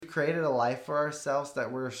created a life for ourselves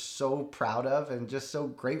that we're so proud of and just so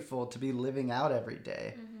grateful to be living out every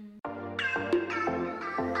day.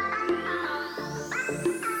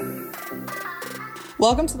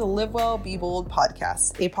 Welcome to the Live Well, Be Bold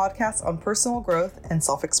podcast, a podcast on personal growth and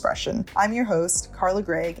self-expression. I'm your host, Carla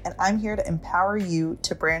Gregg, and I'm here to empower you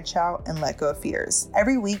to branch out and let go of fears.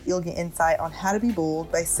 Every week, you'll get insight on how to be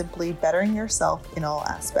bold by simply bettering yourself in all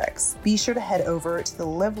aspects. Be sure to head over to the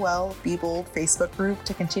Live Well, Be Bold Facebook group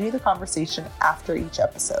to continue the conversation after each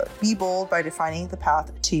episode. Be bold by defining the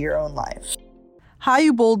path to your own life. Hi,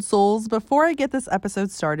 you bold souls. Before I get this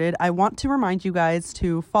episode started, I want to remind you guys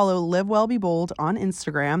to follow Live Well Be Bold on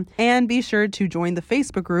Instagram and be sure to join the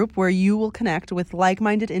Facebook group where you will connect with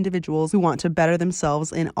like-minded individuals who want to better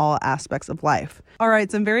themselves in all aspects of life. All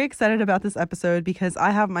right, so I'm very excited about this episode because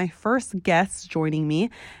I have my first guests joining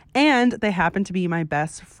me, and they happen to be my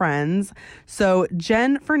best friends. So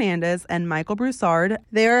Jen Fernandez and Michael Broussard,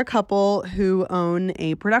 they are a couple who own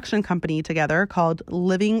a production company together called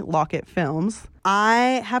Living Locket Films.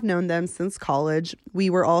 I have known them since college. We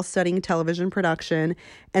were all studying television production,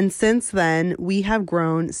 and since then, we have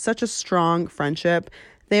grown such a strong friendship.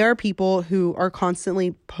 They are people who are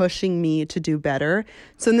constantly pushing me to do better.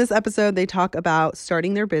 So in this episode, they talk about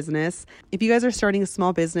starting their business. If you guys are starting a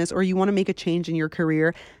small business or you want to make a change in your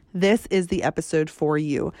career, this is the episode for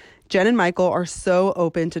you. Jen and Michael are so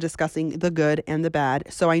open to discussing the good and the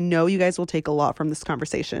bad, so I know you guys will take a lot from this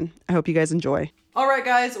conversation. I hope you guys enjoy. All right,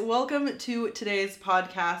 guys, welcome to today's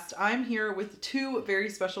podcast. I'm here with two very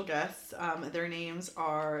special guests. Their names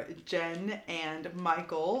are Jen and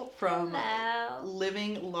Michael from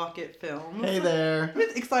Living Locket Films. Hey there. I'm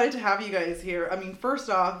excited to have you guys here. I mean, first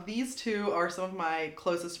off, these two are some of my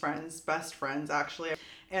closest friends, best friends, actually.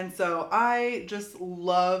 And so I just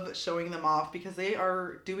love showing them off because they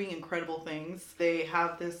are doing incredible things. They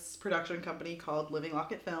have this production company called Living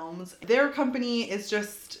Locket Films. Their company is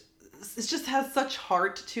just has such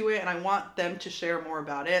heart to it, and I want them to share more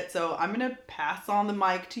about it. So I'm going to pass on the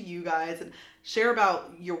mic to you guys and share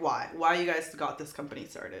about your why you guys got this company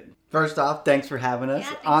started. First off, thanks for having us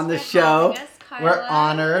on the show. We're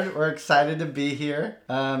honored. We're excited to be here.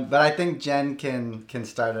 But I think Jen can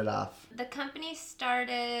start it off. The company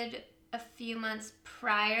started a few months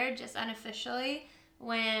prior, just unofficially,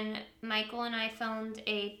 when Michael and I filmed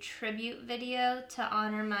a tribute video to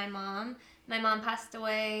honor my mom. My mom passed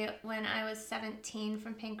away when I was 17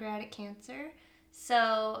 from pancreatic cancer.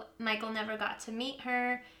 So Michael never got to meet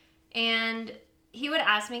her, and he would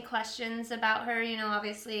ask me questions about her. You know,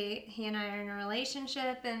 obviously he and I are in a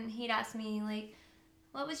relationship, and he'd ask me, like,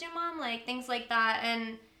 what was your mom like? Things like that.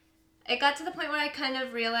 And it got to the point where I kind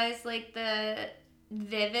of realized, like, the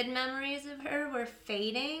vivid memories of her were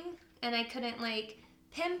fading, and I couldn't, like,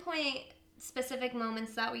 pinpoint specific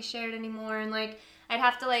moments that we shared anymore. And, like, I'd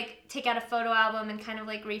have to, like, take out a photo album and kind of,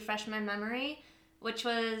 like, refresh my memory, which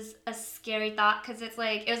was a scary thought because it's,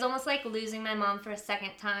 like, it was almost like losing my mom for a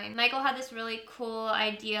second time. Michael had this really cool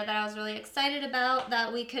idea that I was really excited about,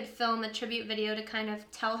 that we could film a tribute video to kind of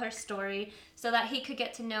tell her story so that he could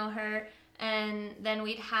get to know her. And then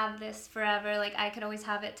we'd have this forever. Like, I could always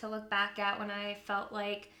have it to look back at when I felt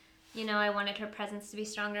like, you know, I wanted her presence to be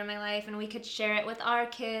stronger in my life. And we could share it with our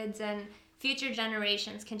kids, and future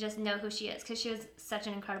generations can just know who she is because she was such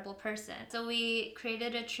an incredible person. So we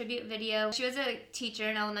created a tribute video. She was a teacher,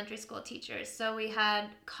 an elementary school teacher. So we had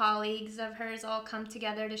colleagues of hers all come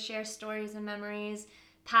together to share stories and memories,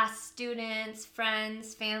 past students,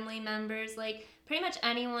 friends, family members, like, pretty much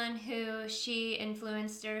anyone who she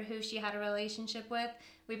influenced or who she had a relationship with,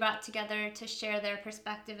 we brought together to share their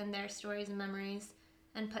perspective and their stories and memories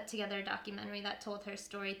and put together a documentary that told her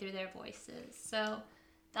story through their voices. So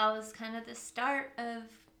that was kind of the start of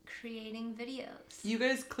creating videos. You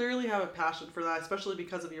guys clearly have a passion for that, especially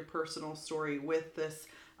because of your personal story with this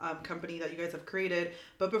company that you guys have created.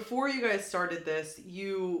 But before you guys started this,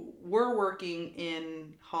 you were working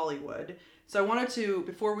in Hollywood. So I wanted to,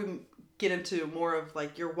 before we get into more of,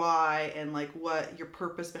 like, your why and, like, what your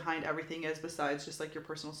purpose behind everything is besides just, like, your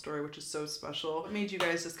personal story, which is so special. What made you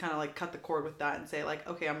guys just kind of, like, cut the cord with that and say, like,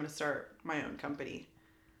 okay, I'm going to start my own company?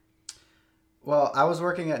 Well, I was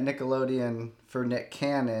working at Nickelodeon for Nick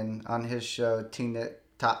Cannon on his show Teen Nick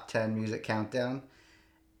Top 10 Music Countdown.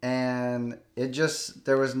 And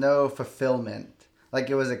there was no fulfillment.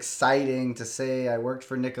 Like, it was exciting to say I worked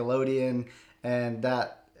for Nickelodeon, and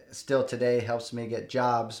that still today helps me get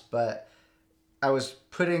jobs, but I was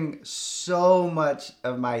putting so much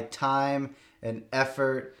of my time and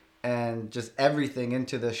effort and just everything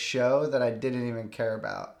into the show that I didn't even care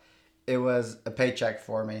about. It was a paycheck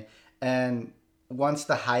for me. And once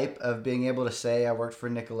the hype of being able to say I worked for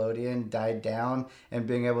Nickelodeon died down, and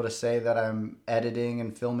being able to say that I'm editing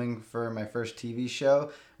and filming for my first TV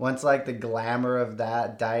show, once like the glamour of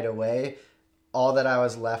that died away, all that I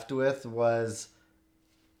was left with was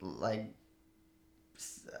like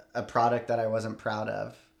a product that I wasn't proud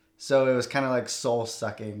of. So it was kind of like soul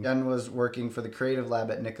sucking. Jen was working for the creative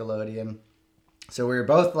lab at Nickelodeon. So we were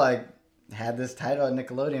both like, had this title at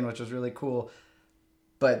Nickelodeon, which was really cool.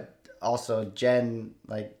 But also Jen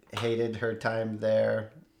like hated her time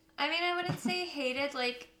there. I mean, I wouldn't say hated.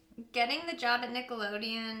 Like, getting the job at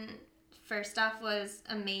Nickelodeon, first off, was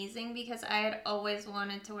amazing because I had always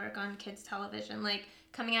wanted to work on kids television. Like,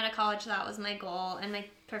 coming out of college, that was my goal. And my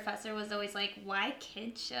professor was always like, why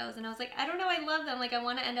kids shows? And I was like, I don't know, I love them. Like, I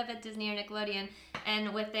want to end up at Disney or Nickelodeon.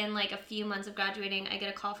 And within like a few months of graduating, I get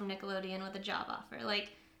a call from Nickelodeon with a job offer.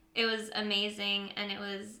 Like, it was amazing, and it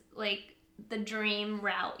was like the dream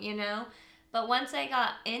route, you know? But once I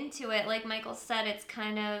got into it, like Michael said, it's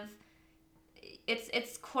kind of,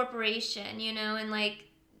 it's corporation, you know? And like,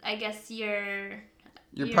 I guess you're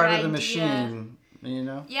part of the machine, you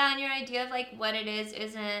know? Yeah, and your idea of like what it is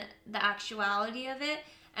isn't the actuality of it.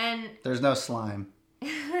 And there's no slime.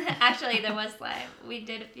 Actually, there was slime. We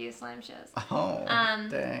did a few slime shows. Oh,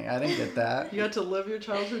 dang. I didn't get that. You got to live your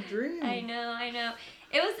childhood dream. I know.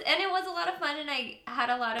 It was a lot of fun, and I had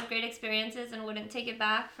a lot of great experiences and wouldn't take it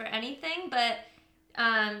back for anything. But,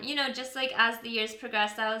 you know, just like as the years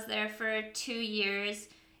progressed, I was there for 2 years.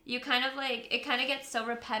 You kind of like, it kind of gets so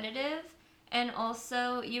repetitive. And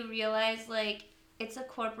also you realize like it's a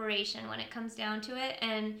corporation when it comes down to it.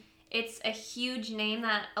 And it's a huge name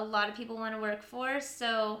that a lot of people want to work for.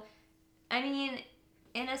 So, I mean,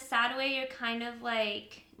 in a sad way, you're kind of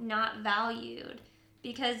like not valued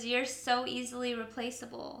because you're so easily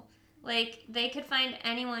replaceable. Like, they could find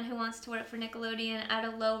anyone who wants to work for Nickelodeon at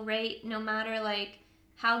a low rate, no matter like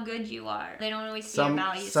how good you are. They don't always see your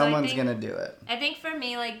value. Someone's gonna do it. I think for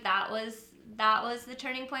me, like, that was the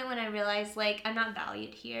turning point when I realized, like, I'm not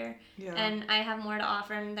valued here. Yeah. And I have more to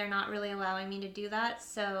offer, and they're not really allowing me to do that,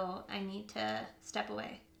 so I need to step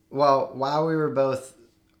away. Well, while we were both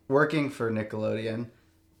working for Nickelodeon,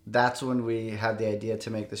 that's when we had the idea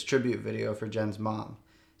to make this tribute video for Jen's mom.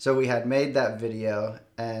 So we had made that video,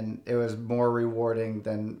 and it was more rewarding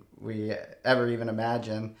than we ever even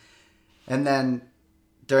imagined. And then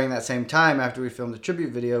during that same time, after we filmed the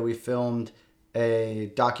tribute video, we filmed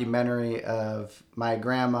a documentary of my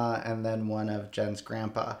grandma and then one of Jen's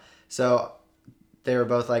grandpa. So they were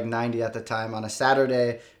both like 90 at the time. On a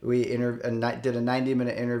Saturday, we did a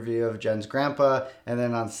 90-minute interview of Jen's grandpa, and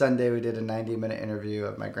then on Sunday, we did a 90-minute interview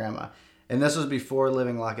of my grandma. And this was before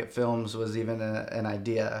Living Locket Films was even an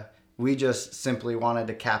idea. We just simply wanted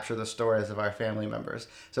to capture the stories of our family members.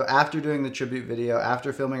 So after doing the tribute video,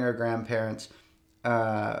 after filming our grandparents,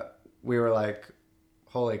 we were like,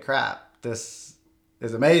 holy crap, this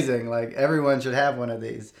is amazing. Like, everyone should have one of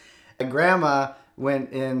these. My grandma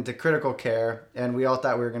went into critical care, and we all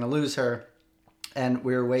thought we were going to lose her. And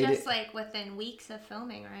we were waiting. Just like within weeks of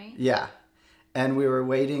filming, right? Yeah. And we were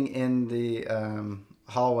waiting in the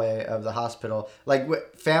hallway of the hospital.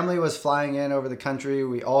 Like, family was flying in over the country.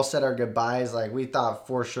 We all said our goodbyes. Like, we thought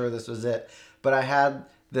for sure this was it. But I had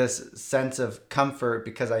this sense of comfort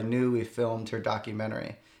because I knew we filmed her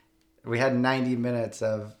documentary. We had 90 minutes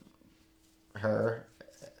of her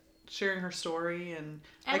sharing her story and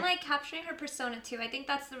like capturing her persona too. I think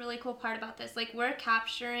that's the really cool part about this. Like, we're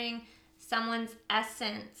capturing someone's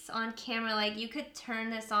essence on camera. Like, you could turn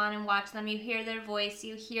this on and watch them. You hear their voice,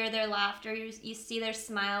 you hear their laughter, you see their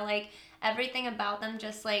smile. Like, everything about them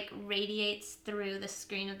just like radiates through the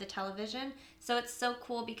screen of the television. So it's so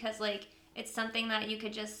cool because like it's something that you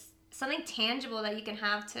could just, something tangible that you can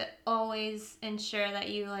have to always ensure that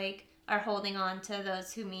you like are holding on to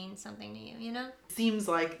those who mean something to you, you know? Seems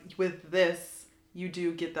like with this, you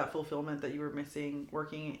do get that fulfillment that you were missing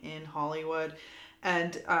working in Hollywood.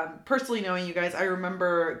 And personally knowing you guys, I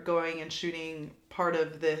remember going and shooting part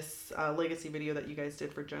of this legacy video that you guys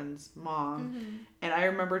did for Jen's mom. Mm-hmm. And I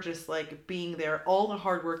remember just like being there, all the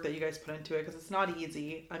hard work that you guys put into it, because it's not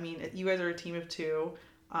easy. I mean, you guys are a team of 2.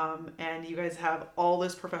 And you guys have all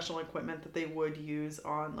this professional equipment that they would use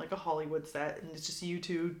on like a Hollywood set, and it's just you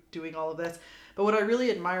two doing all of this. But what I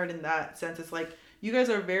really admired in that sense is like you guys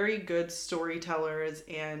are very good storytellers,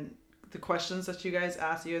 and the questions that you guys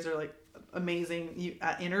ask, you guys are like amazing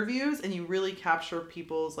at interviews, and you really capture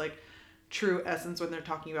people's like true essence when they're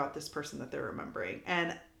talking about this person that they're remembering.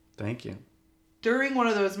 And thank you. During one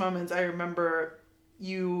of those moments, I remember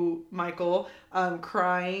you, Michael,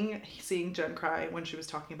 crying, seeing Jen cry when she was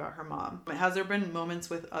talking about her mom. Has there been moments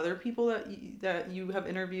with other people that you have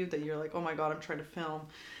interviewed that you're like, oh my God, I'm trying to film,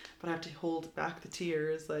 but I have to hold back the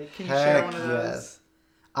tears? Like, can you share one of those? Yes.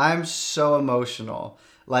 I'm so emotional.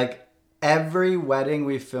 Like, every wedding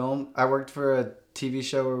we filmed, I worked for a TV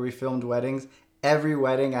show where we filmed weddings. Every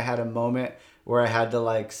wedding I had a moment where I had to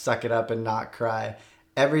like suck it up and not cry.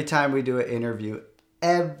 Every time we do an interview,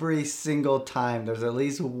 every single time there's at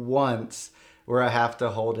least once where I have to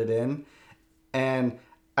hold it in. And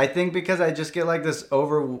I think because I just get like this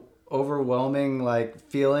overwhelming like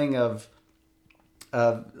feeling of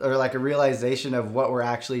or like a realization of what we're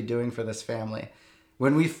actually doing for this family.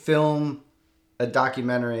 When we film a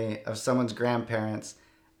documentary of someone's grandparents,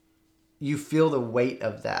 you feel the weight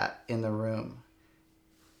of that in the room.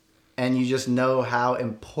 And you just know how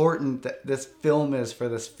important this film is for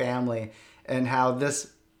this family, and how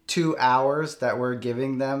this 2 hours that we're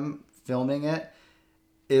giving them filming it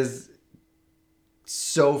is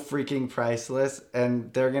so freaking priceless,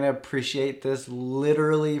 and they're going to appreciate this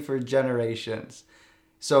literally for generations.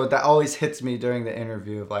 So that always hits me during the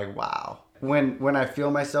interview of like, wow. When I feel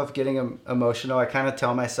myself getting emotional, I kind of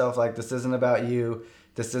tell myself like, this isn't about you.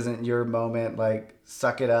 This isn't your moment. Like,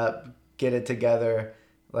 suck it up, get it together.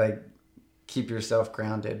 Like, keep yourself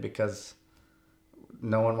grounded, because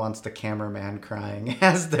no one wants the cameraman crying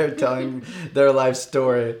as they're telling their life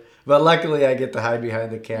story. But luckily I get to hide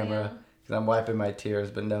behind the camera because I'm wiping my tears,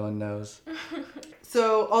 but no one knows.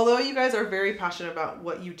 So although you guys are very passionate about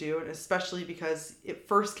what you do, and especially because it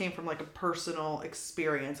first came from like a personal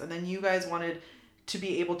experience, and then you guys wanted to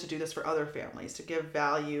be able to do this for other families, to give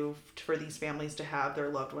value for these families to have their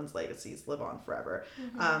loved ones' legacies live on forever.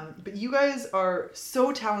 But you guys are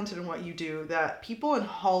so talented in what you do that people in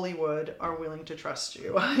Hollywood are willing to trust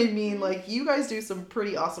you. I mean, like, you guys do some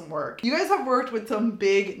pretty awesome work. You guys have worked with some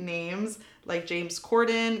big names like James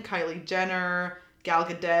Corden, Kylie Jenner, Gal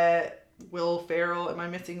Gadot, Will Ferrell. Am I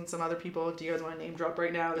missing some other people? Do you guys want to name drop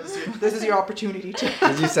right now? This is your opportunity to.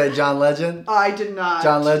 Did you say John Legend? I did not.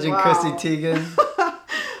 John Legend, wow. Chrissy Teigen.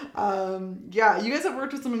 Yeah, you guys have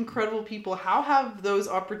worked with some incredible people. How have those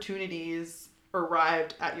opportunities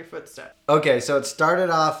arrived at your footsteps? Okay, so it started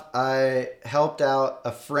off, I helped out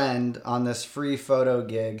a friend on this free photo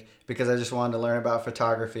gig because I just wanted to learn about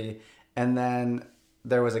photography. And then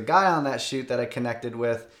there was a guy on that shoot that I connected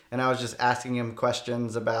with, and I was just asking him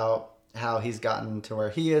questions about how he's gotten to where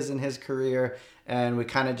he is in his career, and we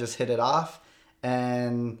kind of just hit it off.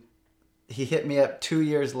 And he hit me up 2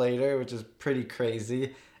 years later, which is pretty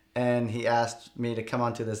crazy, and he asked me to come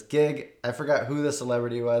onto this gig. I forgot who the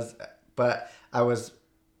celebrity was, but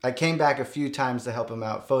I came back a few times to help him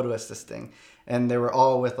out photo assisting, and they were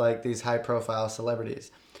all with like these high profile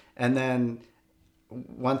celebrities. And then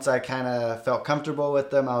once I kind of felt comfortable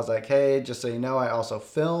with them, I was like, hey, just so you know, I also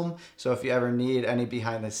film. So if you ever need any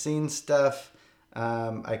behind the scenes stuff,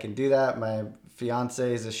 I can do that. My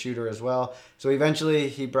fiance is a shooter as well. So eventually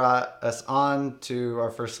he brought us on to our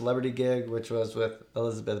first celebrity gig, which was with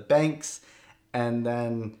Elizabeth Banks. And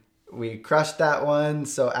then we crushed that one.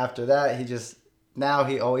 So after that,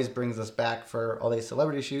 he always brings us back for all these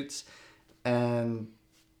celebrity shoots. And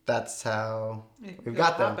that's how we've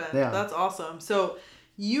got them. Yeah. That's awesome. So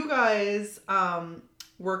you guys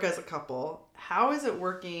work as a couple. How is it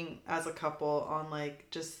working as a couple on like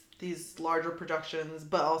just these larger productions,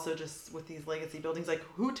 but also just with these legacy buildings? Like,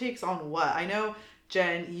 who takes on what? I know,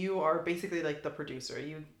 Jen, you are basically like the producer.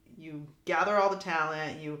 You gather all the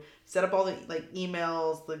talent, you set up all the like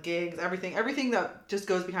emails, the gigs, everything that just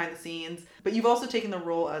goes behind the scenes. But you've also taken the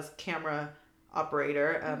role as camera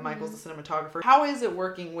operator. Michael's the cinematographer. How is it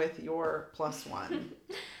working with your plus one?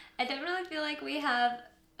 I definitely feel like we have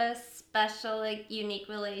a special, like, unique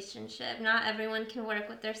relationship. Not everyone can work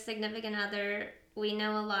with their significant other. We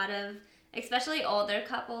know a lot of, especially older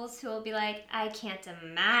couples, who will be like, I can't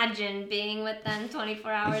imagine being with them 24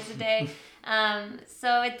 hours a day.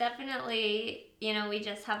 So it definitely, we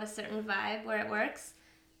just have a certain vibe where it works.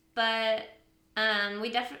 But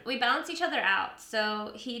we balance each other out.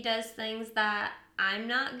 So he does things that I'm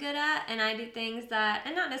not good at, and I do things that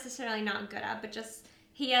I'm not necessarily not good at, but just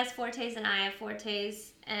he has fortes and I have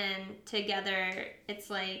fortes, and together it's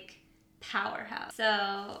like powerhouse.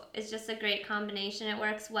 So it's just a great combination. It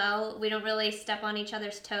works well. We don't really step on each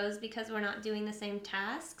other's toes because we're not doing the same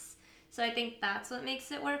tasks. So I think that's what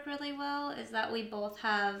makes it work really well, is that we both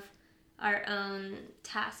have our own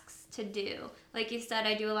tasks to do. Like you said,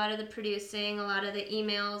 I do a lot of the producing, a lot of the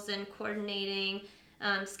emails and coordinating,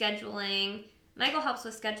 scheduling. Michael helps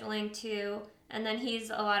with scheduling too, and then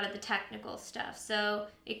he's a lot of the technical stuff. So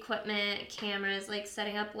equipment, cameras, like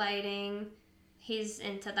setting up lighting, he's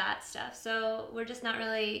into that stuff. So we're just not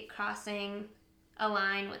really crossing a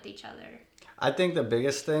line with each other. I think the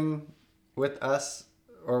biggest thing with us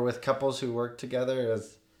or with couples who work together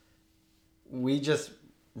is we just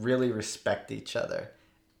really respect each other.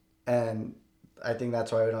 And I think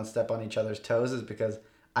that's why we don't step on each other's toes, is because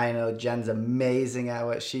I know Jen's amazing at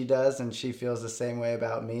what she does and she feels the same way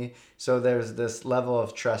about me. So there's this level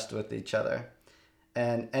of trust with each other.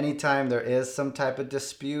 And anytime there is some type of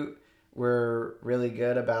dispute, we're really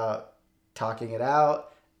good about talking it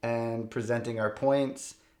out and presenting our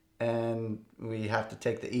points. And we have to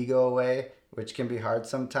take the ego away, which can be hard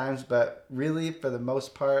sometimes. But really, for the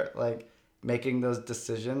most part, like making those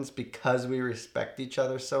decisions because we respect each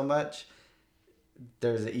other so much,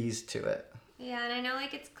 there's an ease to it. Yeah, and I know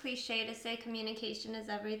like it's cliche to say communication is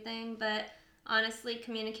everything, but honestly,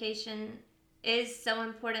 communication is so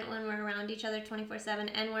important when we're around each other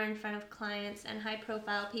 24/7 and we're in front of clients and high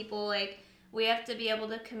profile people. Like, we have to be able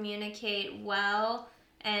to communicate well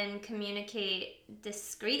and communicate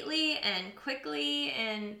discreetly and quickly,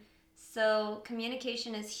 and so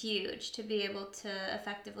communication is huge to be able to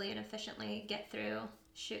effectively and efficiently get through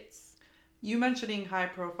shoots. You mentioning high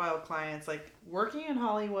profile clients, like working in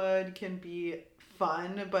Hollywood can be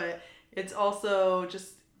fun, but it's also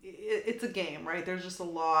just, it's a game, right? There's just a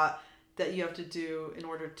lot that you have to do in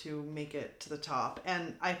order to make it to the top.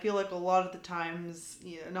 And I feel like a lot of the times,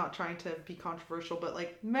 not trying to be controversial, but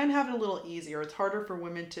like men have it a little easier. It's harder for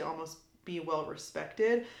women to almost be well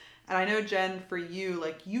respected. And I know, Jen, for you,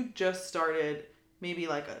 like you just started maybe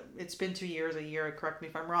like it's been 2 years, a year, correct me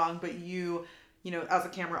if I'm wrong, but you as a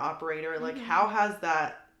camera operator, like how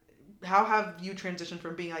have you transitioned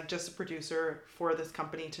from being like just a producer for this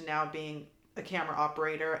company to now being a camera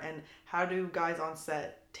operator, and how do guys on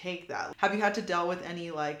set take that? Have you had to deal with any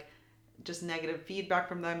like just negative feedback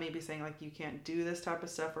from them, maybe saying like you can't do this type of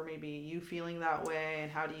stuff, or maybe you feeling that way,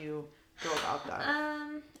 and how do you go about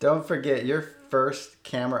that? Don't forget, your first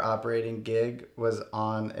camera operating gig was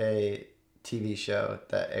on a TV show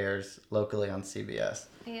that airs locally on CBS.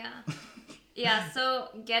 Yeah. Yeah, so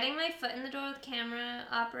getting my foot in the door with camera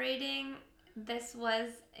operating, this was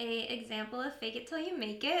a example of fake it till you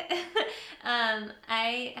make it.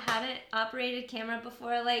 I hadn't operated camera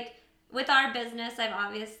before. Like, with our business, I've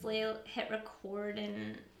obviously hit record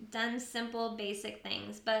and done simple, basic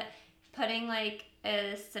things, but putting like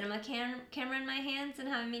a cinema camera in my hands and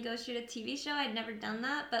having me go shoot a TV show, I'd never done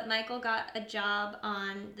that. But Michael got a job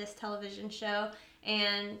on this television show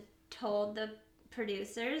and told the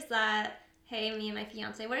producers that, hey, me and my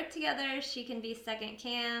fiance work together. She can be second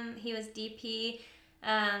cam. He was DP.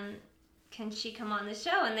 Can she come on the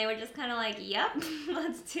show? And they were just kind of like, yep,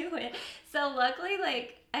 let's do it. So luckily,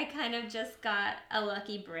 like, I kind of just got a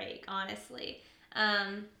lucky break, honestly.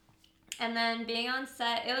 And then being on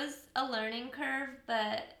set, it was a learning curve,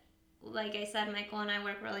 but like I said, Michael and I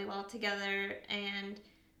work really well together, and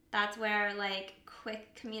that's where like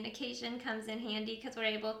quick communication comes in handy, because we're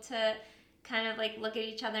able to kind of like look at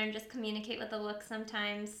each other and just communicate with a look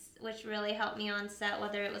sometimes, which really helped me on set,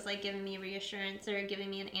 whether it was like giving me reassurance or giving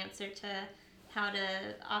me an answer to how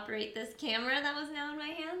to operate this camera that was now in my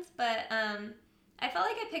hands. But I felt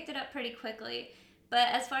like I picked it up pretty quickly. But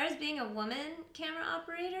as far as being a woman camera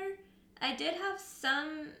operator, I did have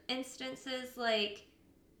some instances, like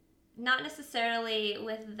not necessarily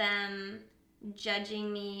with them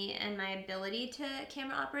judging me and my ability to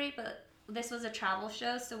camera operate, but this was a travel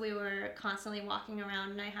show, so we were constantly walking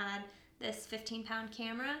around, and I had this 15-pound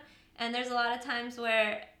camera. And there's a lot of times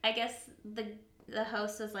where I guess the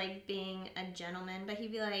host was like being a gentleman, but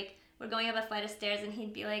he'd be like, we're going up a flight of stairs, and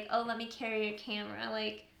he'd be like, oh, let me carry your camera,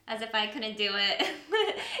 like as if I couldn't do it,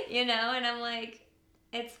 And I'm like,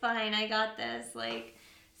 it's fine, I got this, like.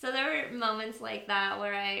 So there were moments like that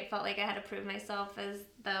where I felt like I had to prove myself, as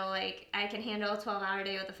though like I can handle a 12-hour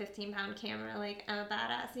day with a 15-pound camera. Like, I'm a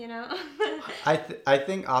badass, I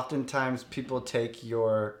think oftentimes people take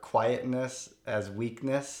your quietness as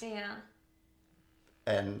weakness. Yeah.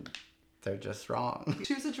 And they're just wrong.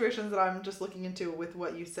 2 situations that I'm just looking into with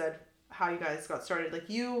what you said, how you guys got started. Like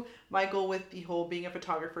you, Michael, with the whole being a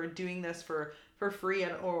photographer, doing this for free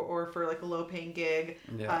or for like a low paying gig,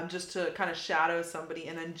 just to kind of shadow somebody.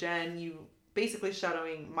 And then Jen, you basically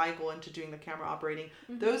shadowing Michael into doing the camera operating.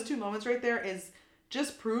 Mm-hmm. Those 2 moments right there is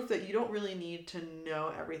just proof that you don't really need to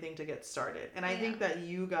know everything to get started. And I think that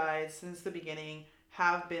you guys, since the beginning,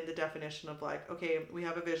 have been the definition of like, okay, we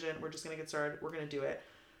have a vision, we're just going to get started, we're going to do it.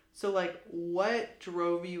 So, like, what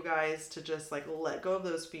drove you guys to just, like, let go of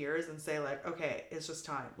those fears and say, like, okay, it's just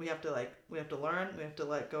time. We have to learn, we have to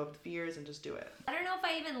let go of the fears and just do it. I don't know if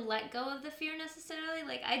I even let go of the fear necessarily.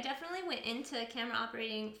 Like, I definitely went into camera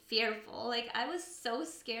operating fearful. Like, I was so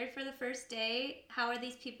scared for the first day. How are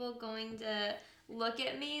these people going to look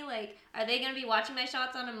at me? Like, are they going to be watching my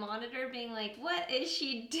shots on a monitor being like, what is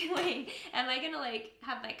she doing? Am I going to, like,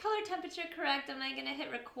 have my color temperature correct? Am I going to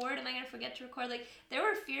hit record? Am I going to forget to record? Like, there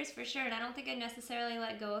were fears for sure, and I don't think I necessarily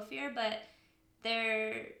let go of fear, but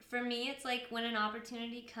for me, it's like when an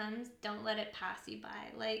opportunity comes, don't let it pass you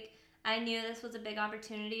by. Like, I knew this was a big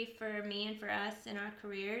opportunity for me and for us in our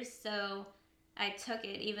careers, so I took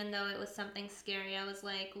it, even though it was something scary. I was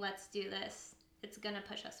like, let's do this. It's going to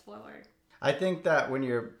push us forward. I think that when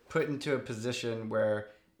you're put into a position where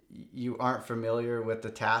you aren't familiar with the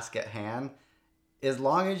task at hand, as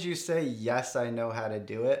long as you say, yes, I know how to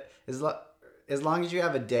do it, as long as you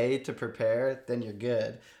have a day to prepare, then you're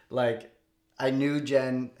good. Like, I knew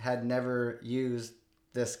Jen had never used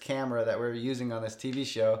this camera that we're using on this TV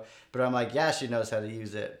show, but I'm like, yeah, she knows how to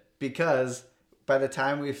use it, because by the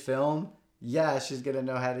time we film, yeah, she's going to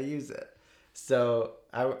know how to use it. So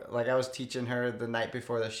I was teaching her the night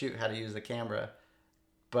before the shoot how to use the camera.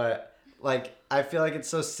 But like, I feel like it's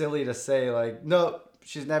so silly to say like, nope,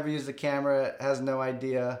 she's never used the camera, has no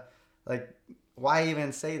idea. Like, why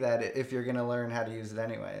even say that if you're going to learn how to use it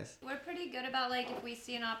anyways? We're pretty good about, like, if we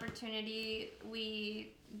see an opportunity,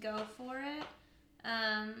 we go for it.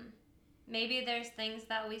 Maybe there's things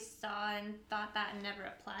that we saw and thought that never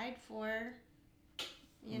applied for.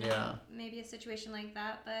 You know, yeah. Maybe a situation like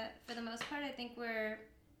that, but for the most part, I think we're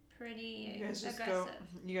pretty aggressive.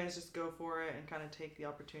 You guys just go for it and kind of take the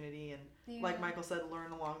opportunity and, like Michael said,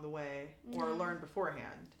 learn along the way or learn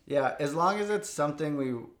beforehand. Yeah, as long as it's something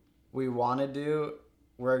we want to do,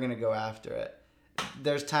 we're going to go after it.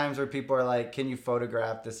 There's times where people are like, can you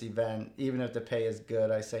photograph this event? Even if the pay is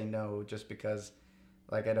good, I say no, just because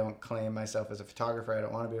like, I don't claim myself as a photographer. I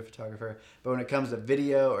don't want to be a photographer. But when it comes to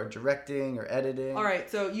video or directing or editing. All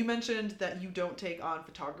right. So you mentioned that you don't take on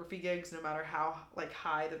photography gigs no matter how like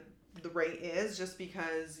high the rate is, just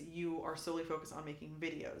because you are solely focused on making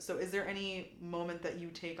videos. So is there any moment that you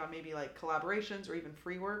take on maybe like collaborations or even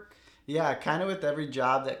free work? Yeah, kind of with every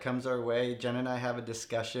job that comes our way, Jen and I have a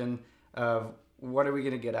discussion of what are we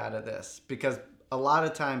going to get out of this? Because a lot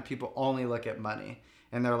of time people only look at money.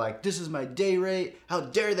 And they're like, this is my day rate. How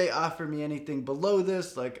dare they offer me anything below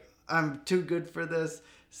this? Like, I'm too good for this.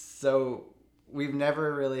 So we've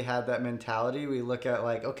never really had that mentality. We look at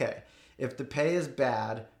like, okay, if the pay is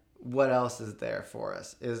bad, what else is there for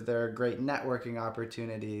us? Is there great networking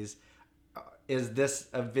opportunities? Is this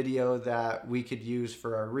a video that we could use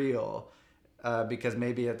for a reel? Because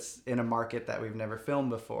maybe it's in a market that we've never filmed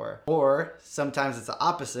before. Or sometimes it's the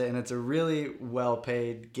opposite and it's a really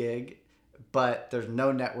well-paid gig, but there's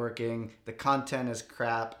no networking, the content is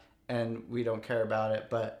crap, and we don't care about it,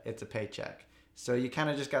 but it's a paycheck. So you kind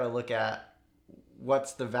of just got to look at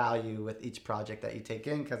what's the value with each project that you take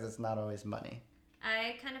in, because it's not always money.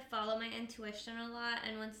 I kind of follow my intuition a lot,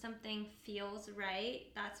 and when something feels right,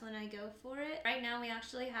 that's when I go for it. Right now, we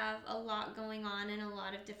actually have a lot going on in a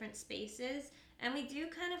lot of different spaces, and we do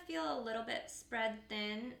kind of feel a little bit spread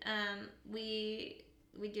thin.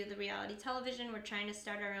 We do the reality television. We're trying to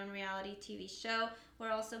start our own reality TV show.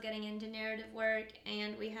 We're also getting into narrative work,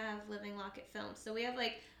 and we have Living Locket Films. So we have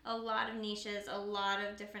like a lot of niches, a lot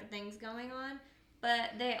of different things going on,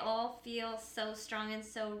 but they all feel so strong and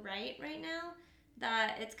so right now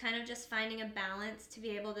that it's kind of just finding a balance to be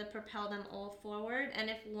able to propel them all forward. And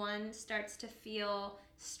if one starts to feel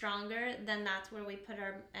stronger, then that's where we put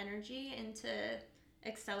our energy into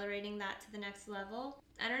accelerating that to the next level.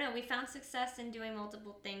 I don't know, we found success in doing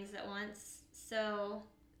multiple things at once, so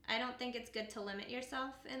I don't think it's good to limit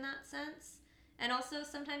yourself in that sense. And also,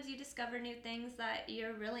 sometimes you discover new things that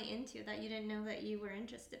you're really into that you didn't know that you were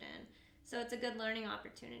interested in. So it's a good learning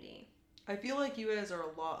opportunity. I feel like you guys are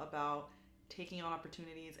a lot about taking on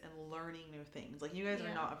opportunities and learning new things. Like, you guys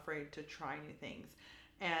are not afraid to try new things.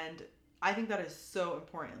 And I think that is so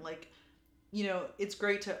important. Like, you know, it's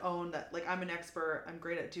great to own that, like, I'm an expert, I'm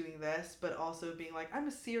great at doing this, but also being like, I'm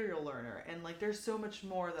a serial learner, and like, there's so much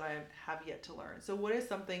more that I have yet to learn. So what is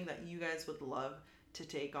something that you guys would love to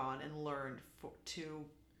take on and learn to,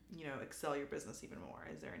 you know, excel your business even more?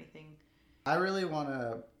 Is there anything? I really want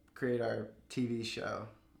to create our TV show.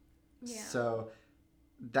 Yeah. So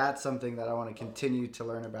that's something that I want to continue to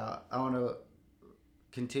learn about. I want to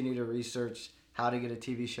continue to research how to get a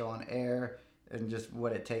TV show on air, and just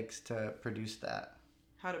what it takes to produce that.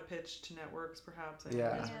 how to pitch to networks, perhaps.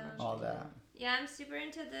 All that. Yeah, I'm super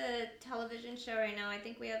into the television show right now. I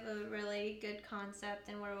think we have a really good concept,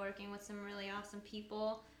 and we're working with some really awesome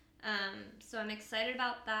people. So I'm excited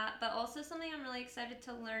about that. But also something I'm really excited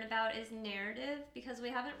to learn about is narrative, because we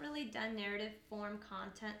haven't really done narrative form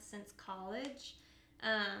content since college.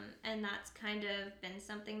 And that's kind of been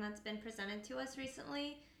something that's been presented to us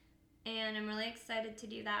recently. And I'm really excited to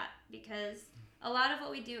do that, because a lot of what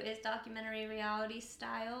we do is documentary reality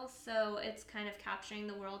style, so it's kind of capturing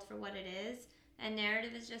the world for what it is. And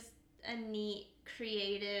narrative is just a neat,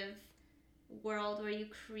 creative world where you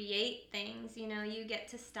create things. You know, you get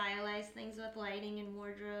to stylize things with lighting and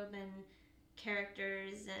wardrobe and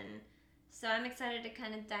characters, and so I'm excited to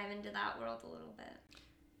kind of dive into that world a little bit.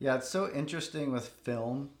 Yeah, it's so interesting with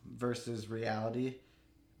film versus reality,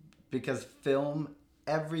 because film,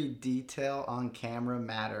 every detail on camera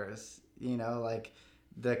matters. You know, like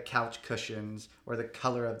the couch cushions, or the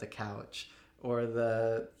color of the couch, or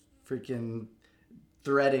the freaking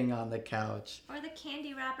threading on the couch, or the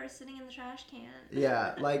candy wrapper sitting in the trash can.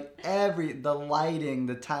 Yeah, like the lighting,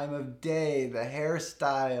 the time of day, the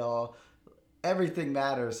hairstyle, everything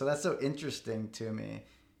matters. So that's so interesting to me,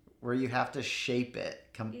 where you have to shape it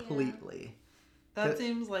completely. That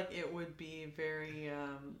seems like it would be very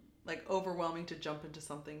like overwhelming to jump into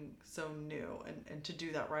something so new and to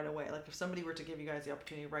do that right away. Like if somebody were to give you guys the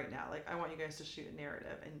opportunity right now, like I want you guys to shoot a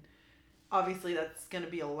narrative, and obviously that's going to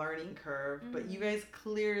be a learning curve, but you guys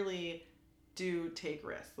clearly do take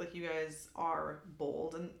risks. Like you guys are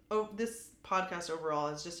bold, and this podcast overall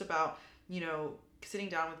is just about, you know, sitting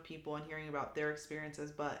down with people and hearing about their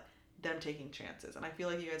experiences, but them taking chances. And I feel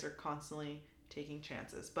like you guys are constantly taking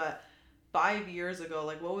chances. But 5 years ago,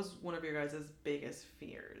 like what was one of your guys' biggest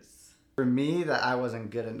fears? For me, that I wasn't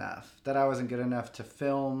good enough. That I wasn't good enough to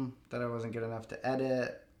film, that I wasn't good enough to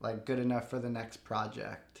edit, like good enough for the next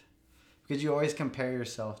project. Because you always compare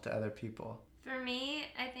yourself to other people. For me,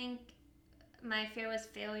 I think my fear was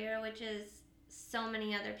failure, which is so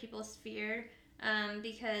many other people's fear.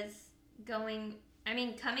 Because coming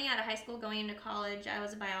out of high school, going into college, I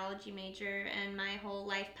was a biology major, and my whole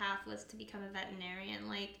life path was to become a veterinarian.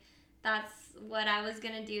 Like, that's what I was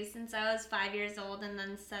going to do since I was 5 years old, and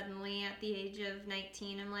then suddenly at the age of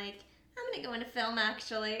 19, I'm like, I'm going to go into film,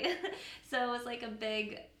 actually. So it was like a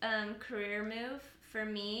big career move for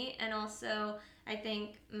me. And also, I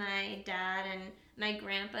think my dad and my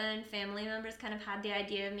grandpa and family members kind of had the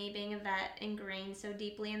idea of me being a vet ingrained so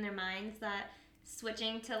deeply in their minds that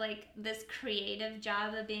switching to like this creative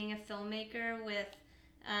job of being a filmmaker with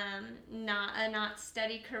not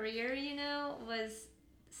steady career, you know, was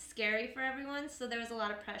scary for everyone. So there was a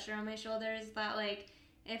lot of pressure on my shoulders that like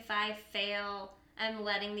if I fail, I'm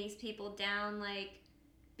letting these people down, like,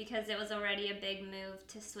 because it was already a big move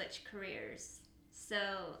to switch careers. So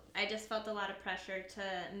I just felt a lot of pressure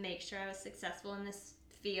to make sure I was successful in this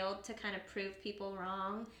field, to kind of prove people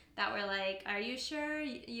wrong that were like, are you sure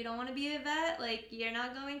you don't want to be a vet? Like, you're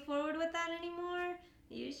not going forward with that anymore?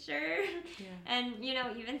 You sure? Yeah. And, you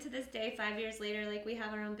know, even to this day, 5 years later, like, we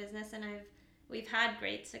have our own business, and we've had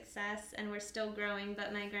great success, and we're still growing,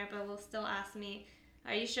 but my grandpa will still ask me,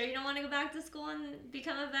 are you sure you don't want to go back to school and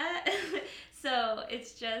become a vet? So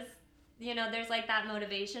it's just, you know, there's like that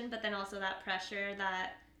motivation, but then also that pressure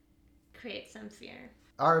that creates some fear.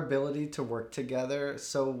 Our ability to work together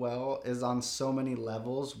so well is on so many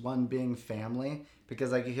levels, one being family,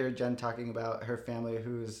 because like you hear Jen talking about her family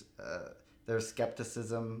who's there's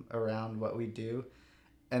skepticism around what we do.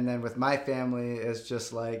 And then with my family, it's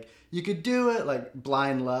just like, you could do it, like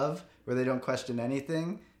blind love, where they don't question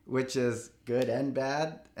anything, which is good and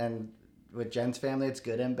bad. And with Jen's family, it's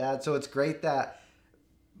good and bad. So it's great that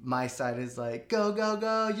my side is like, go, go,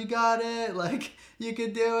 go, you got it, like, you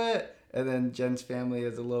could do it. And then Jen's family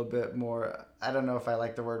is a little bit more, I don't know if I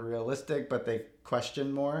like the word realistic, but they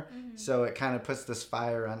question more. Mm-hmm. So it kind of puts this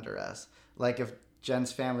fire under us. Like if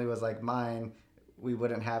Jen's family was like mine, we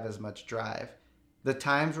wouldn't have as much drive. The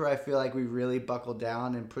times where I feel like we really buckle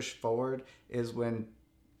down and push forward is when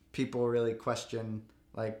people really question,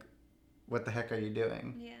 like, what the heck are you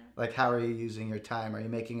doing? Yeah. Like, how are you using your time? Are you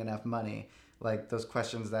making enough money? Like, those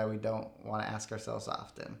questions that we don't want to ask ourselves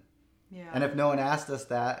often. Yeah. And if no one asked us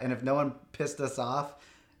that, and if no one pissed us off,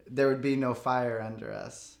 there would be no fire under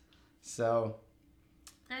us. So,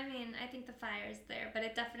 I mean, I think the fire is there, but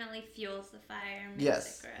it definitely fuels the fire and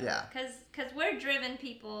makes it grow. Yeah. Because we're driven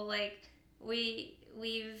people. Like,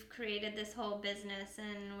 we've created this whole business,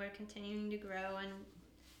 and we're continuing to grow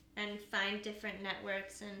and find different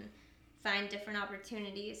networks and find different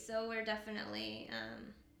opportunities. So we're definitely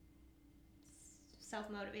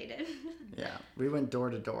self-motivated. Yeah, we went door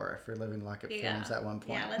to door for Living Locket Films at one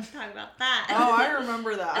point. Yeah, let's talk about that. Oh, I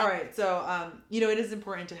remember that. All right, so it is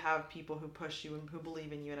important to have people who push you and who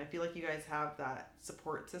believe in you, and I feel like you guys have that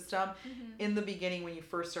support system. In the beginning, when you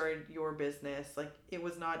first started your business, like, it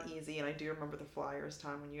was not easy, and I do remember the flyers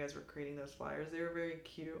time when you guys were creating those flyers. They were very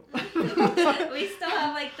cute. We still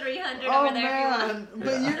have like 300 over there if you want.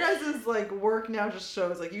 But your guys' like work now just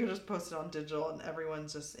shows, like, you can just post it on digital and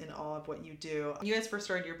everyone's just in awe of what you do. When you guys first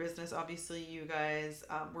started your business, obviously you guys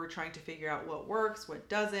were trying to figure out what works, what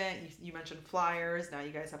doesn't. You mentioned flyers. Now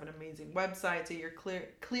you guys have an amazing website, so you're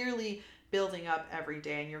clearly building up every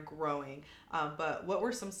day and you're growing. But what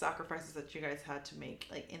were some sacrifices that you guys had to make,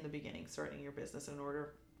 like, in the beginning, starting your business, in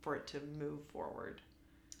order for it to move forward?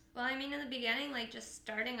 Well, I mean, in the beginning, like, just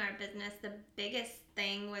starting our business, the biggest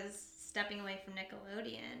thing was stepping away from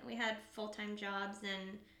Nickelodeon. We had full-time jobs,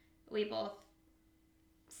 and we both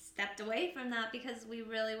stepped away from that because we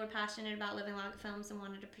really were passionate about Living Locket Films and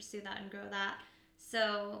wanted to pursue that and grow that.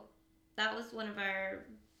 So that was one of our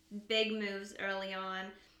big moves early on.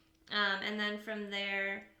 And then from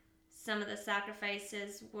there, some of the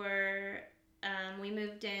sacrifices were we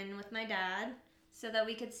moved in with my dad so that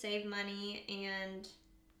we could save money and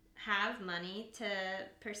have money to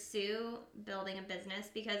pursue building a business,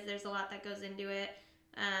 because there's a lot that goes into it.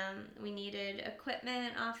 We needed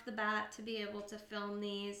equipment off the bat to be able to film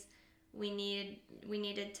these. We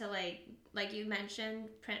needed to, like you mentioned,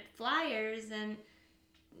 print flyers and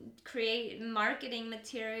create marketing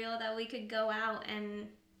material that we could go out and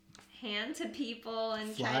hand to people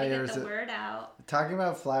and try to get the word out. Talking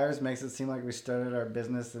about flyers makes it seem like we started our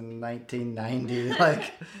business in 1990.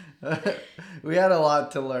 Like, we had a lot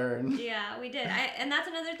to learn. Yeah, we did. And that's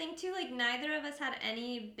another thing too. Like, neither of us had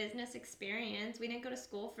any business experience. We didn't go to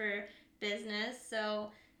school for business, so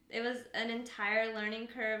it was an entire learning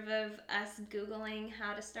curve of us Googling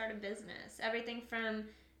how to start a business. Everything from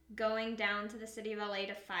going down to the city of LA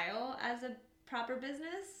to file as a proper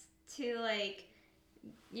business to, like,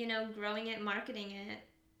 growing it, marketing it.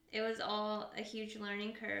 It was all a huge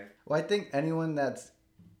learning curve. Well, I think anyone that's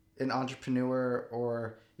an entrepreneur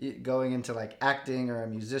or going into, like, acting or a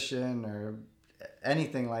musician or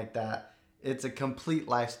anything like that, it's a complete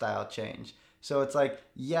lifestyle change. So it's like,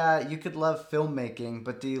 yeah, you could love filmmaking,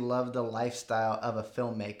 but do you love the lifestyle of a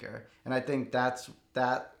filmmaker? And I think that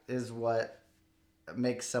is what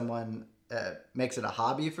makes someone makes it a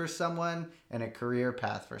hobby for someone and a career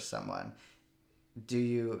path for someone.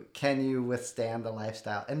 Can you withstand the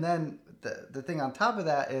lifestyle? And then the thing on top of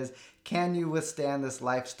that is, can you withstand this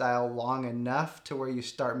lifestyle long enough to where you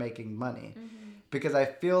start making money? Because I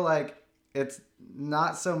feel like it's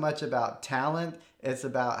not so much about talent, it's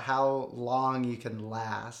about how long you can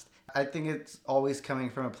last. I think it's always coming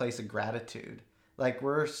from a place of gratitude. Like,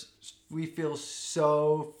 we feel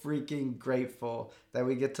so freaking grateful that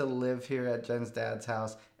we get to live here at Jen's dad's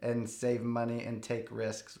house and save money and take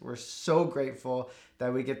risks. We're so grateful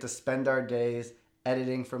that we get to spend our days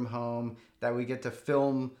editing from home, that we get to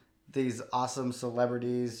film these awesome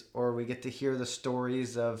celebrities, or we get to hear the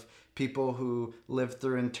stories of people who lived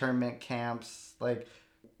through internment camps. Like,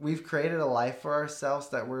 we've created a life for ourselves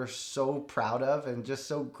that we're so proud of and just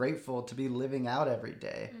so grateful to be living out every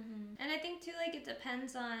day. And I think too, like, it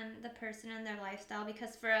depends on the person and their lifestyle,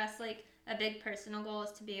 because for us, like, a big personal goal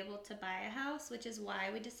is to be able to buy a house, which is why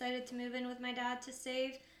we decided to move in with my dad to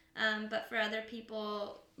save. But for other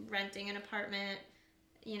people, renting an apartment,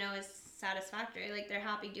 is satisfactory. Like, they're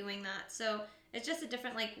happy doing that. So it's just a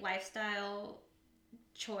different, like, lifestyle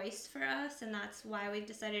choice for us, and that's why we've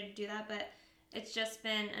decided to do that. But it's just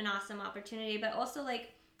been an awesome opportunity. But also,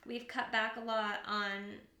 like, we've cut back a lot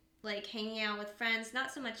on, like, hanging out with friends.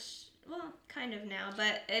 Not so much, well, kind of now,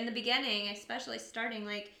 but in the beginning, especially starting,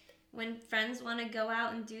 like, when friends want to go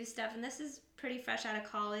out and do stuff, and this is pretty fresh out of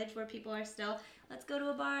college where people are still, let's go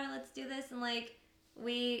to a bar, let's do this, and, like,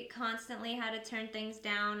 we constantly had to turn things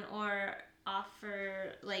down or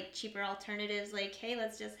offer, like, cheaper alternatives, like, hey,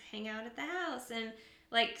 let's just hang out at the house. And,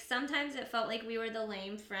 like, sometimes it felt like we were the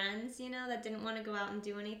lame friends, that didn't want to go out and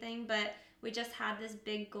do anything, but we just had this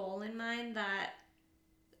big goal in mind that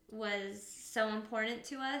was so important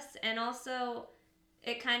to us. And also,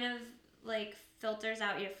 it kind of, like, filters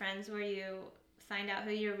out your friends, where you find out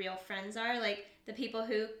who your real friends are. Like, the people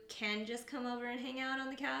who can just come over and hang out on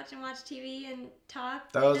the couch and watch TV and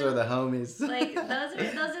talk. Those are the homies. Like,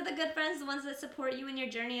 those are the good friends, the ones that support you in your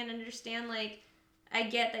journey and understand, like, I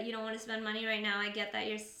get that you don't want to spend money right now. I get that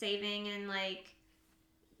you're saving, and, like,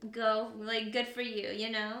 go, like, good for you,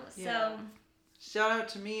 Yeah. So shout out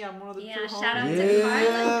to me. I'm one of the true homies. Shout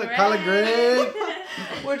out to Carla Greg.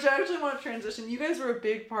 Which I actually want to transition. You guys were a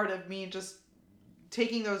big part of me just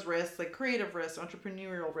taking those risks, like creative risks,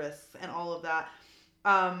 entrepreneurial risks, and all of that.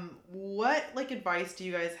 What like advice do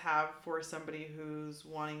you guys have for somebody who's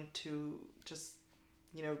wanting to just,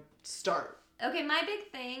 start? Okay, my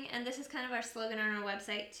big thing, and this is kind of our slogan on our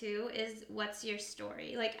website too, is what's your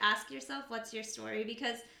story? Like, ask yourself, what's your story?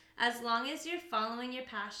 Because as long as you're following your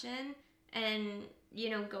passion and,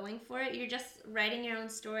 going for it, you're just writing your own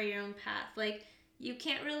story, your own path. Like, you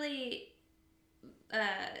can't really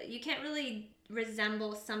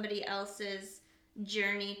resemble somebody else's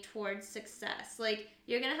journey towards success. Like,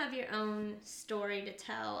 you're going to have your own story to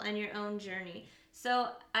tell and your own journey. So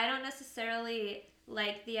I don't necessarily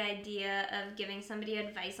like the idea of giving somebody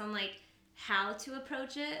advice on like how to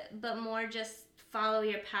approach it, but more just follow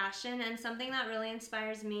your passion. And something that really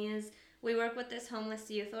inspires me is we work with this homeless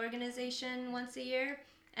youth organization once a year,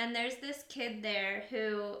 and there's this kid there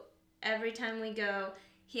who every time we go,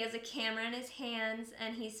 he has a camera in his hands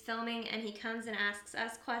and he's filming, and he comes and asks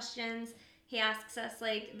us questions. He asks us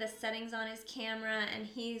like the settings on his camera, and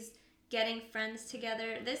he's getting friends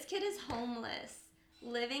together. This kid is homeless,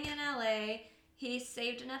 living in LA. He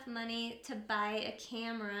saved enough money to buy a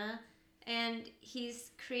camera, and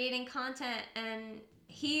he's creating content, and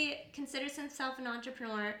he considers himself an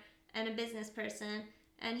entrepreneur and a business person,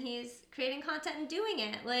 and he's creating content and doing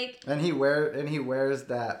it. Like, and he wears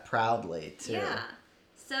that proudly too. Yeah.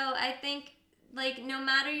 So I think, like, no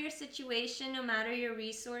matter your situation, no matter your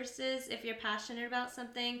resources, if you're passionate about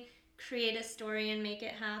something, create a story and make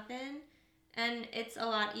it happen. And it's a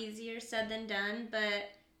lot easier said than done, but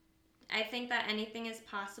I think that anything is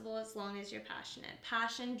possible as long as you're passionate.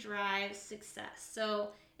 Passion drives success. So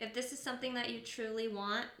if this is something that you truly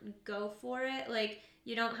want, go for it. Like,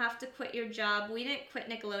 you don't have to quit your job. We didn't quit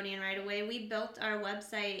Nickelodeon right away. We built our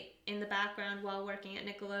website in the background while working at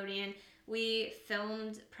Nickelodeon. We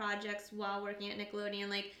filmed projects while working at Nickelodeon.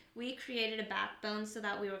 Like, we created a backbone so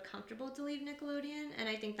that we were comfortable to leave Nickelodeon, and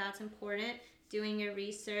I think that's important, doing your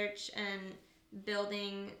research and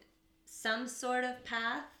building some sort of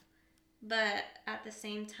path. But at the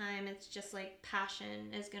same time, it's just like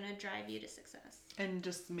passion is going to drive you to success. And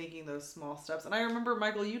just making those small steps. And I remember,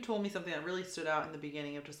 Michael, you told me something that really stood out in the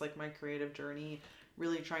beginning of just like my creative journey,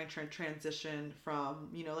 really trying to transition from,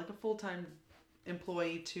 like a full-time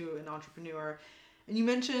employee to an entrepreneur. And you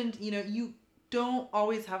mentioned, you don't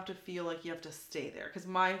always have to feel like you have to stay there. Because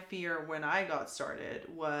my fear when I got started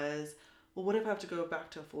was, well, what if I have to go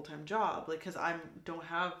back to a full-time job? Like, because I don't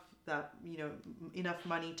have that, enough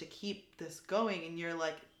money to keep this going. And you're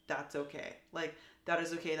like, that's okay. Like, that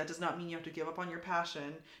is okay. That does not mean you have to give up on your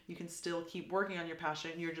passion. You can still keep working on your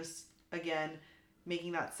passion. You're just, again,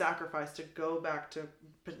 making that sacrifice to go back to,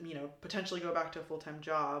 potentially go back to a full-time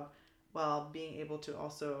job while being able to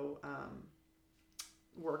also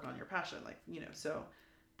work on your passion. Like, so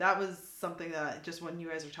that was something that just when you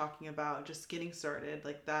guys are talking about just getting started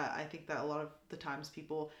like that, I think that a lot of the times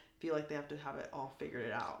people feel like they have to have it all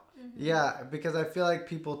figured out. Mm-hmm. Yeah, because I feel like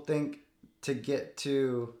people think to get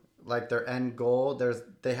to like their end goal,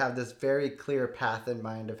 they have this very clear path in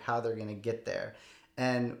mind of how they're going to get there.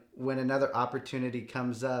 And when another opportunity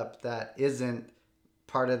comes up that isn't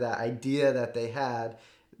part of that idea that they had,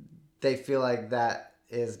 they feel like that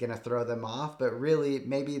is going to throw them off. But really,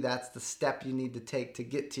 maybe that's the step you need to take to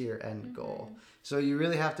get to your end goal. So you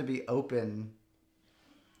really have to be open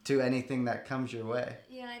to anything that comes your way.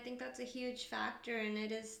 Yeah, I think that's a huge factor. And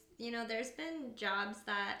it is, there's been jobs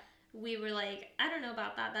that we were like, I don't know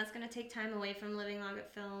about that. That's going to take time away from Living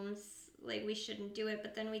Loggett Films. Like, we shouldn't do it.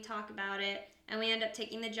 But then we talk about it and we end up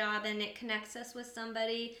taking the job, and it connects us with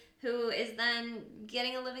somebody who is then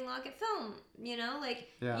getting a Living Loggett Film. You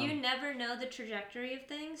never know the trajectory of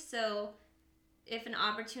things. So if an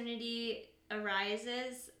opportunity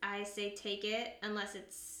arises, I say take it, unless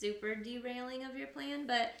it's super derailing of your plan.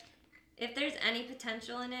 But if there's any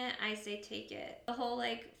potential in it, I say take it. The whole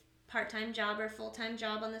like part-time job or full-time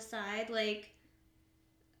job on the side, like,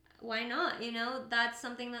 why not? That's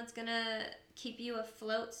something that's gonna keep you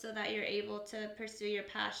afloat so that you're able to pursue your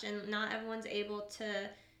passion. Not everyone's able to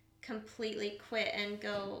completely quit and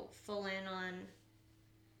go full in on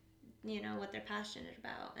what they're passionate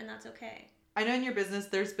about, and that's okay. I know in your business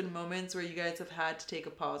there's been moments where you guys have had to take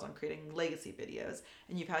a pause on creating legacy videos,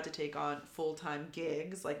 and you've had to take on full-time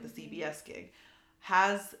gigs like the CBS gig.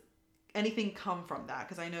 Has anything come from that?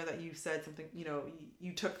 Because I know that you said something,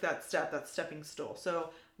 you took that stepping stool.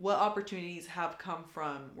 So what opportunities have come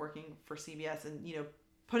from working for CBS and,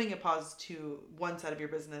 putting a pause to one side of your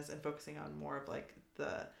business and focusing on more of like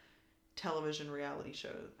the television reality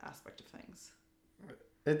show aspect of things?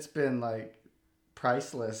 It's been like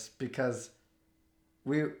priceless, because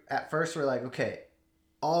we at first were like, okay,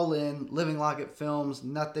 all in, Living Locket Films,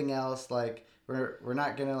 nothing else. Like, we're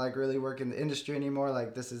not going to, like, really work in the industry anymore.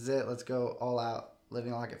 Like, this is it. Let's go all out,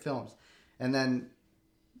 Living Locket Films. And then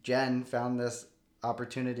Jen found this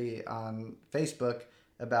opportunity on Facebook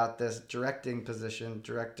about this directing position,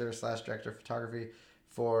 director/director of photography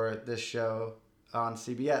for this show on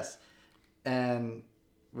CBS. And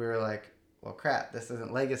we were like, well, crap, this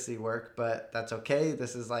isn't legacy work, but that's okay.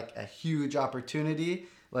 This is like a huge opportunity.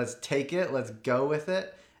 Let's take it. Let's go with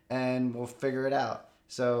it, and we'll figure it out.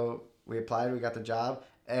 So we applied. We got the job,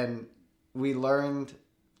 and we learned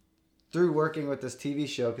through working with this TV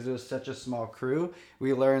show, because it was such a small crew,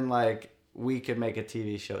 we learned like we could make a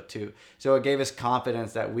TV show too. So it gave us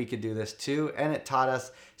confidence that we could do this too, and it taught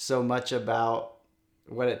us so much about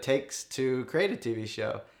what it takes to create a TV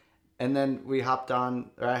show. And then I hopped on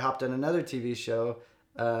another TV show,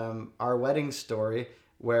 Our Wedding Story,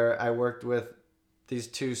 where I worked with these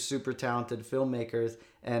two super talented filmmakers,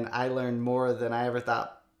 and I learned more than I ever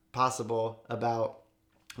thought possible about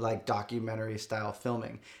like documentary style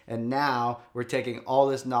filming. And now we're taking all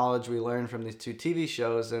this knowledge we learned from these two TV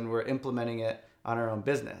shows and we're implementing it on our own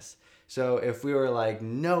business. So if we were like,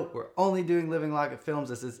 nope, we're only doing Living Locket Films,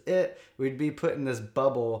 this is it, we'd be put in this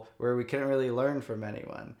bubble where we couldn't really learn from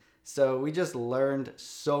anyone. So we just learned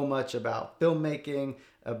so much about filmmaking,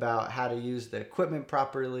 about how to use the equipment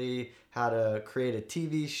properly, how to create a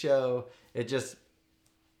TV show. It just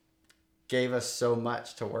gave us so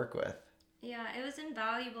much to work with. Yeah, it was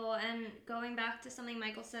invaluable. And going back to something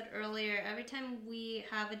Michael said earlier, every time we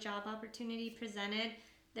have a job opportunity presented,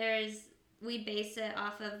 we base it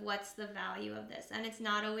off of what's the value of this. And it's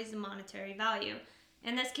not always a monetary value.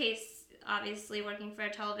 In this case, obviously working for a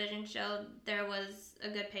television show, there was a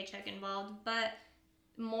good paycheck involved, but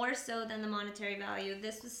more so than the monetary value,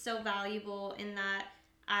 this was so valuable in that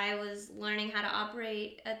I was learning how to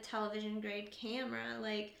operate a television grade camera.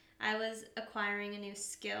 Like, I was acquiring a new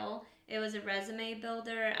skill. It was a resume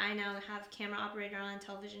builder. I now have camera operator on a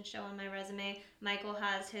television show on my resume. Michael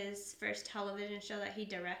has his first television show that he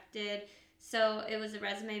directed. So it was a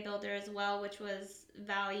resume builder as well, which was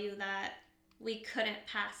value that we couldn't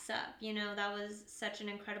pass up. You know, that was such an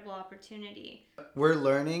incredible opportunity. We're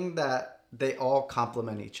learning that they all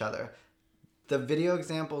complement each other. The video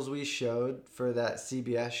examples we showed for that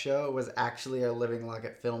CBS show was actually our Living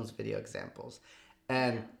Locket Films video examples.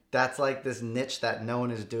 And that's like this niche that no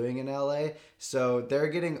one is doing in LA. So they're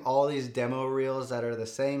getting all these demo reels that are the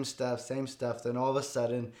same stuff. Then all of a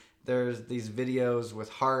sudden there's these videos with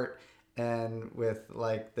heart and with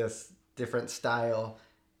like this different style,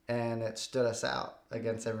 and it stood us out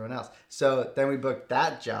against everyone else. So then we booked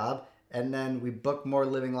that job, and then we booked more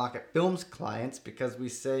Living Locket Films clients because we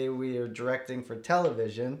say we are directing for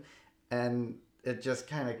television, and it just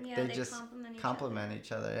kind of, they just complement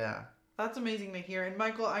each other. Yeah. That's amazing to hear. And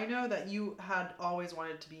Michael, I know that you had always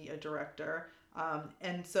wanted to be a director.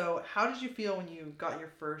 And so how did you feel when you got your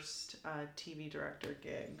first TV director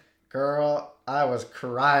gig? Girl, I was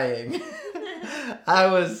crying. I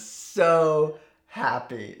was so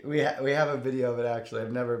happy. We have a video of it, actually.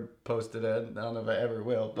 I've never posted it. I don't know if I ever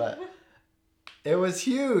will, but it was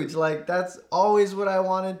huge. Like, that's always what I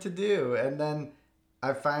wanted to do. And then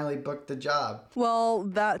I finally booked the job. Well,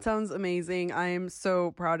 that sounds amazing. I am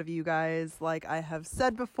so proud of you guys. Like I have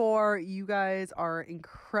said before, you guys are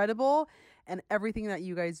incredible, and everything that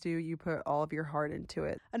you guys do, you put all of your heart into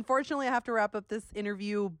it. Unfortunately, I have to wrap up this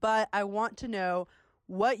interview, but I want to know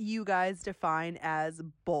what you guys define as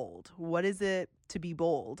bold. What is it to be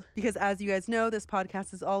bold? Because as you guys know, this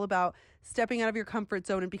podcast is all about stepping out of your comfort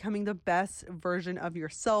zone and becoming the best version of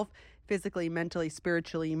yourself, physically, mentally,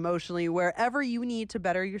 spiritually, emotionally, wherever you need to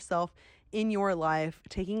better yourself in your life,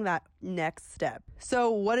 taking that next step.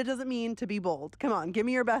 So what does it mean to be bold? Come on, give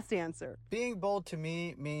me your best answer. Being bold to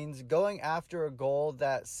me means going after a goal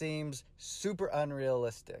that seems super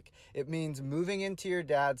unrealistic. It means moving into your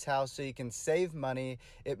dad's house so you can save money.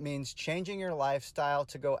 It means changing your lifestyle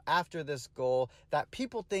to go after this goal that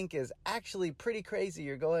people think is actually pretty crazy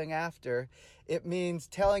you're going after. It means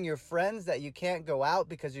telling your friends that you can't go out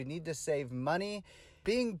because you need to save money.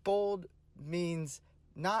 Being bold means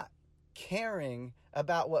not caring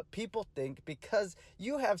about what people think because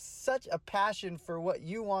you have such a passion for what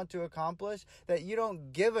you want to accomplish that you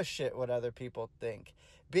don't give a shit what other people think.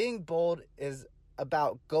 Being bold is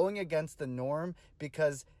about going against the norm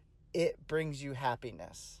because it brings you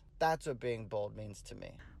happiness. That's what being bold means to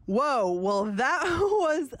me. Whoa, well, that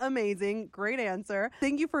was amazing. Great answer.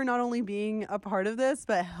 Thank you for not only being a part of this,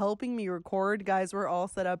 but helping me record. Guys, we're all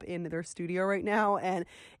set up in their studio right now, and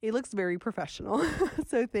it looks very professional.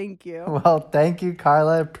 So thank you. Well, thank you,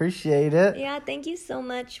 Carla. Appreciate it. Yeah, thank you so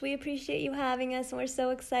much. We appreciate you having us, and we're so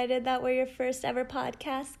excited that we're your first ever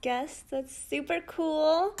podcast guest. That's super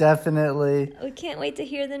cool. Definitely. We can't wait to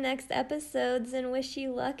hear the next episodes and wish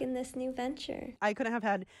you luck in this new venture. I couldn't have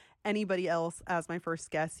had anybody else as my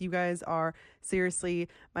first guest. You guys are seriously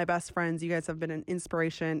my best friends. You guys have been an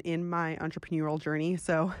inspiration in my entrepreneurial journey.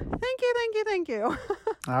 So thank you.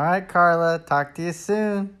 All right, Carla. Talk to you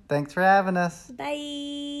soon. Thanks for having us.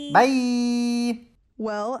 Bye. Bye.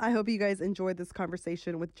 Well, I hope you guys enjoyed this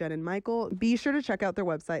conversation with Jen and Michael. Be sure to check out their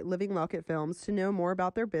website, Living Locket Films, to know more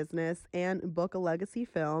about their business and book a legacy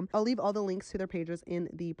film. I'll leave all the links to their pages in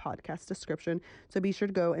the podcast description, so be sure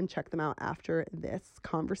to go and check them out after this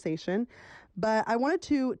conversation. But I wanted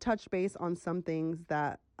to touch base on some things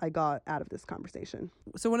that I got out of this conversation.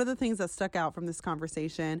 So one of the things that stuck out from this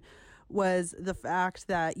conversation was the fact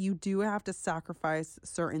that you do have to sacrifice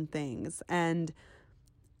certain things. And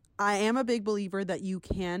I am a big believer that you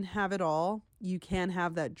can have it all. You can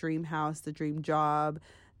have that dream house, the dream job,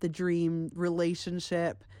 the dream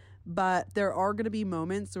relationship, but there are going to be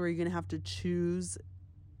moments where you're going to have to choose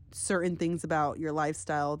certain things about your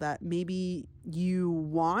lifestyle that maybe you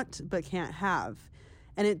want but can't have.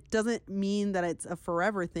 And it doesn't mean that it's a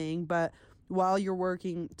forever thing, but while you're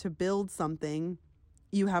working to build something,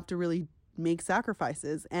 you have to really make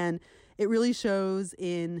sacrifices. And it really shows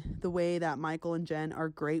in the way that Michael and Jen are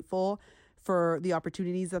grateful for the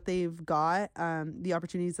opportunities that they've got, the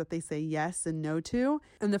opportunities that they say yes and no to.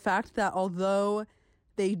 And the fact that although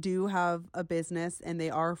they do have a business and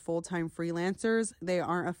they are full-time freelancers, they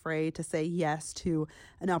aren't afraid to say yes to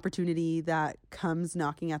an opportunity that comes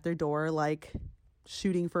knocking at their door, like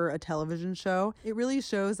shooting for a television show. It really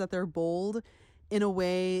shows that they're bold in a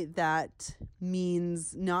way that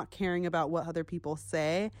means not caring about what other people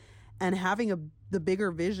say and having the bigger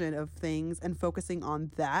vision of things and focusing on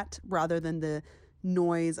that rather than the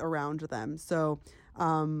noise around them. So,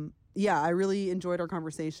 yeah, I really enjoyed our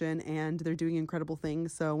conversation and they're doing incredible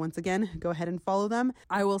things. So once again, go ahead and follow them.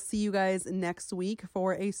 I will see you guys next week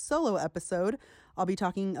for a solo episode. I'll be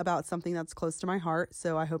talking about something that's close to my heart.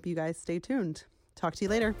 So I hope you guys stay tuned. Talk to you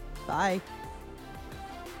later. Bye.